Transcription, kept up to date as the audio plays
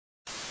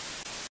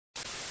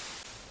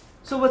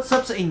So what's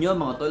up sa inyo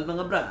mga tol,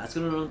 mga brats?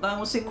 Kung naman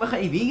tayong sing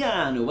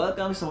makaibigan,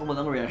 welcome sa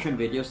mga reaction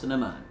videos na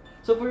naman.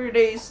 So for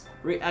today's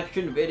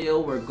reaction video,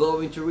 we're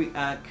going to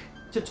react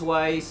to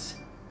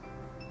Twice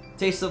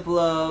Taste of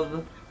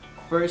Love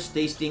first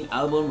tasting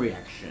album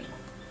reaction.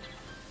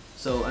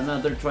 So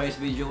another Twice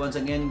video once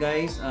again,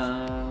 guys.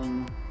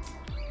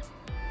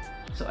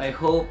 So I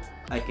hope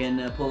I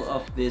can pull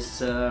off this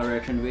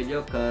reaction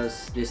video,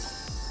 because this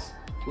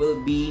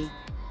will be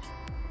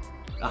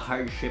a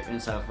hardship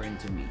and suffering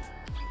to me.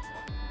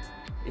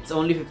 It's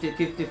only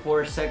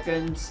 54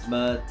 seconds,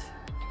 but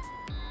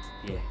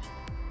yeah.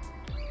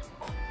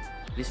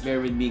 Please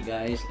bear with me,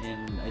 guys,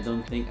 and I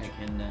don't think I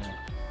can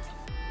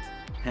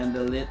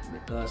handle it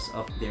because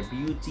of their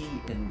beauty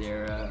and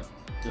their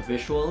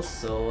visuals.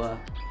 So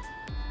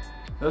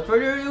without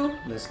further ado,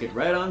 let's get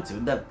right on to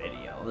the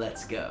video.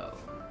 Let's go.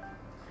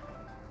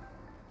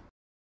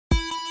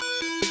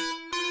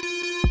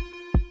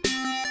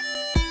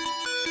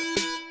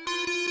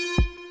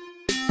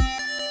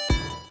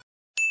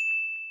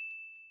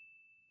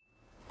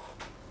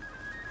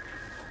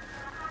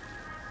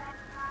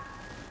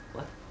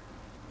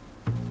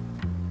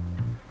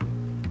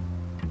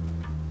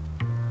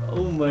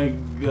 Oh my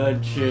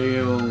God,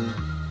 Cheyong.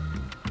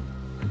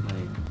 Oh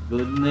my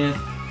goodness.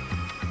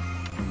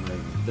 Oh my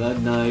God,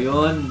 na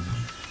yun.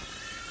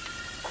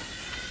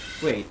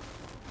 Wait.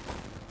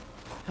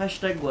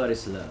 Hashtag what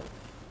is love?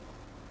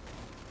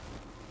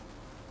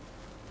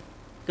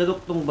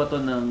 Kaduktong ba to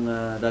ng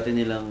dati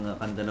nilang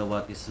kanta na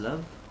What is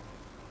Love?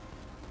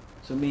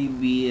 So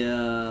maybe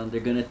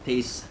they're gonna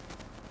taste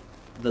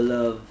the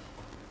love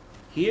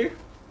here?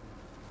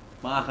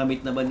 Makakamit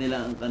na ba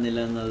nila ang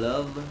kanilang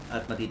love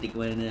at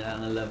matitikman na nila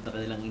ang love na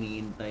kanilang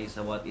iniintay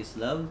sa What is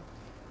Love?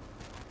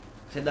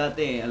 Kasi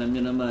dati, alam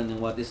nyo naman, yung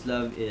What is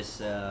Love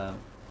is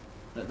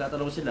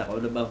nagtatanong sila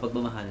kung ano ba ang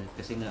pagmamahal,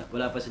 kasi nga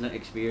wala pa silang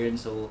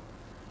experience. So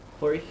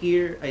for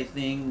here, I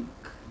think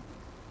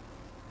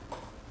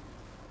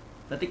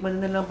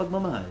natikman na lang ang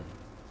pagmamahal.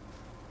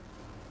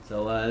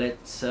 So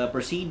let's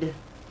proceed.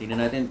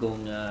 Tingnan natin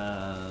kung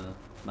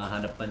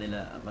mahanap pa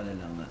nila ang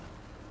kanilang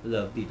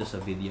love dito sa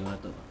video na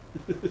to.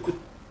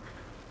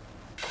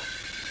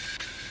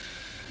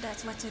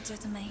 That's what you do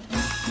to me.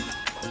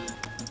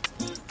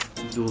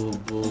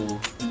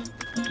 Dubo.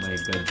 My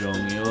God,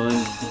 Jong yun.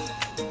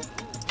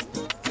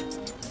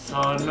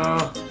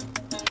 Sana.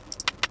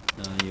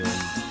 Ayun.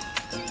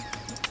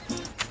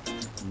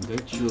 Ang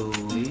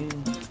gachawin.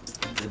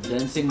 The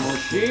dancing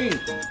machine.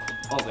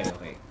 Okay,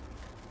 okay.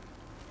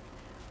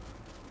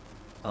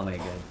 Oh my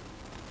God.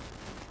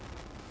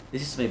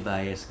 This is my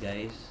bias,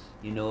 guys.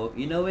 You know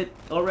it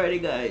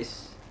already,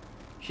 guys.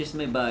 She's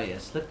my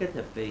bias. Look at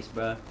her face,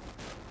 bruh.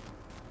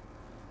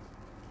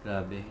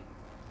 Grabe.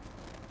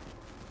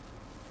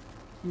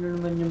 Sino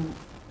naman yung...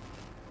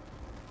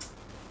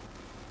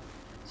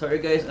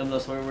 Sorry guys, I'm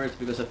lost for words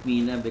because of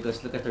Mina.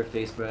 Because look at her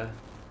face, bruh.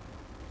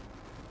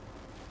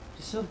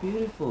 She's so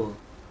beautiful.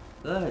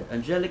 God,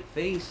 angelic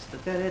face.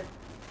 Look at it.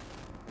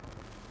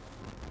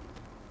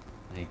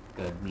 My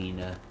God,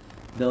 Mina.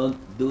 Don't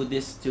do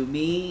this to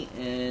me,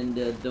 and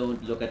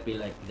don't look at me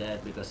like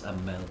that because I'm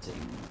melting.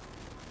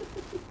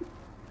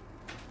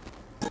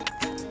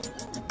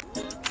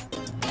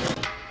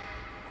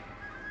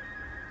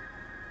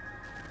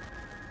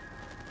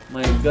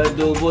 My God,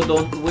 Dubo,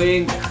 don't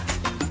wink.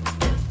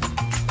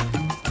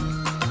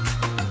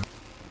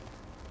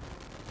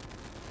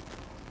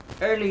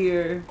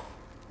 Earlier,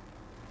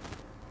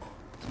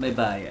 it's my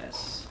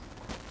bias.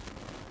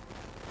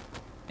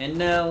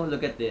 And now,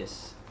 look at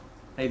this.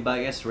 I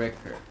bias wreck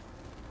her.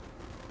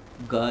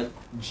 God,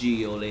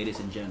 Geo,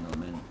 ladies and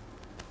gentlemen.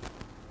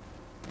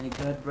 My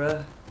God,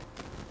 bruh.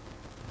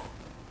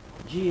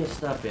 Geo,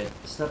 stop it.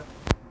 Stop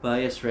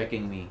bias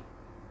wrecking me.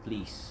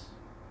 Please.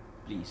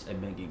 Please,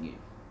 I'm begging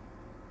you.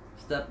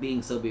 Stop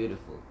being so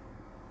beautiful.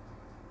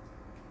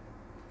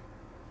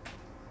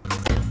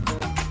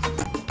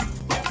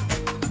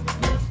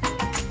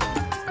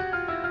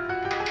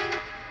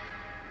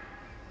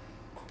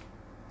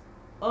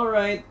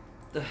 Alright.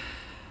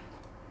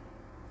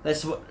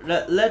 Let's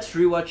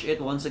rewatch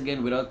it once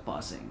again without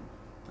pausing.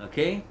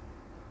 Okay?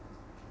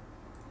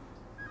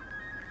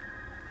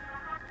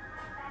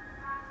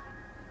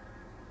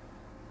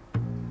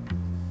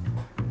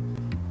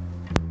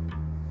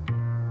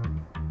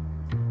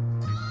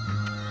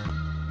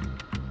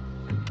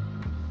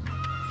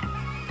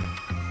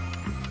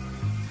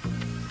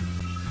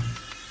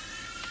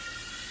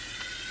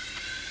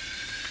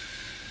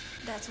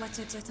 That's what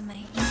you do to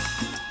me.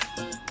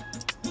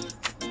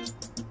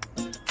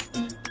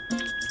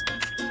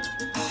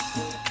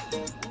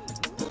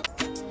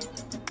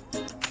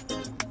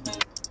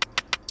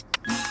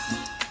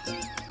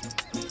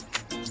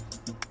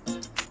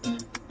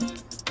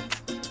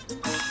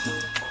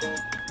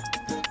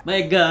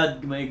 My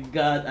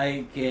God,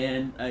 I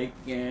can't.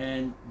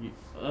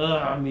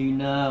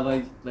 Mina,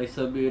 why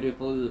so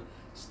beautiful?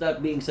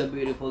 Stop being so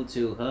beautiful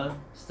too, huh?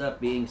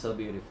 Stop being so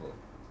beautiful.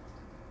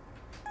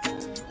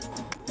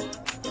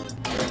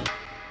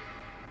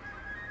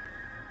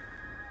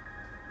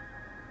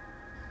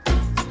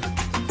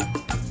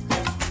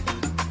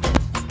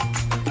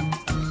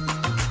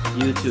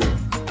 YouTube.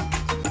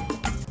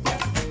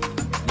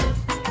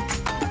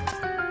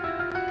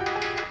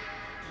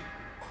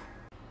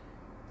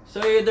 So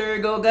there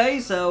you go,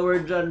 guys.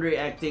 We're done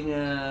reacting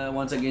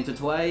once again to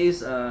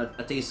Twice,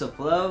 A Taste of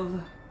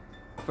Love,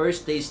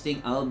 first tasting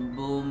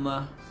album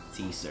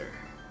teaser.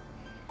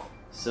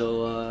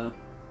 So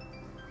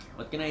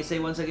what can I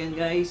say once again,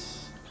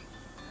 guys?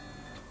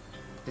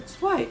 It's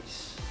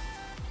Twice,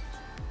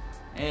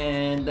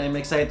 and I'm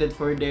excited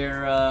for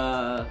their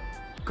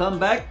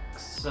comeback.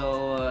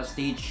 So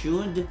stay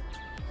tuned.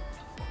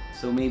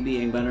 So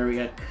maybe I'm gonna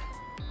react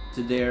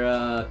to their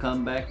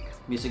comeback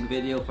music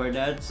video for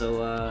that.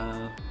 So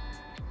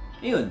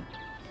ayun,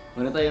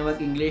 muna tayo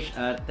mag-English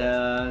at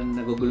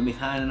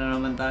nagugulumihan na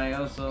naman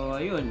tayo. So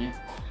ayun,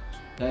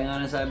 kaya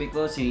nga nasabi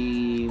ko, si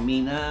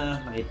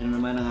Mina nakita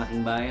na naman ang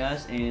aking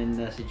bias, and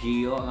si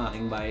Gio ang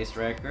aking bias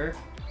wrecker.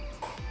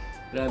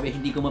 Grabe,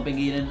 hindi ko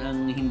mapigilan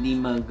ang hindi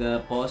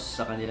mag-pause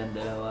sa kanilang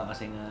dalawa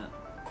kasi nga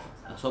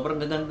sobrang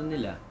gaganda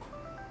nila.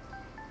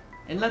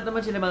 And lahat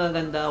naman sila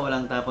magaganda,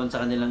 walang tapon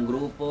sa kanilang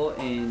grupo,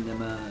 and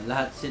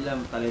lahat sila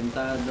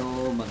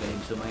talentado,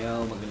 magaling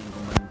sumayaw, magaling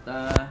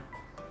kumanta,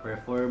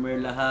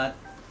 performer lahat.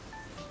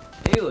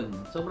 Ayun,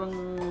 sobrang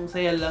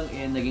saya lang,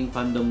 and naging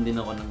fandom din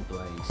ako ng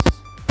Twice.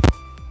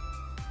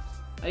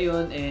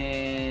 Ayun,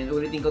 and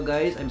ulitin ko,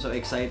 guys, I'm so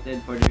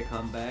excited for their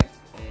comeback,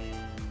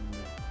 and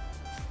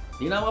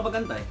hindi na ako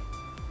makapag-antay.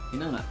 Yun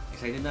na nga,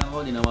 excited na ako,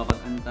 hindi na ako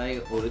makapag-antay,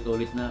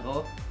 ulit-ulit na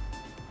ako.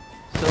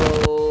 So,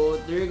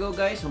 there you go,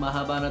 guys.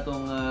 Humahaba na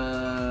tong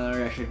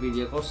reaction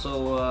video ko.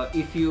 So,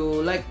 if you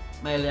like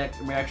my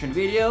reaction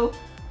video,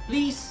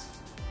 please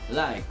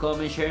like,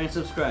 comment, share, and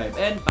subscribe.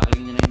 And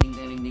pakinggan nyo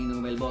na yung ding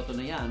ng bell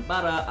button na yan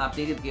para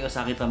updated kayo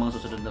sa akin pa mga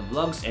susunod na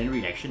vlogs and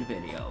reaction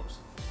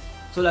videos.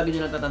 So, lagi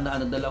nyo lang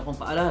tatandaan na dalawa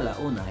kong paalala.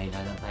 Una,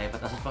 hilalang tayo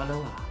patas at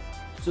pangalawa.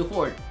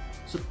 Support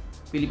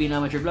Philippine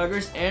amateur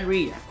vloggers and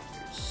reactors.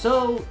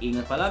 So,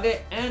 ingat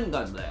palagi and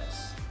God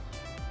bless.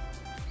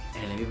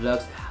 And let me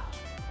vlogs.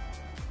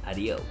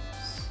 Adios.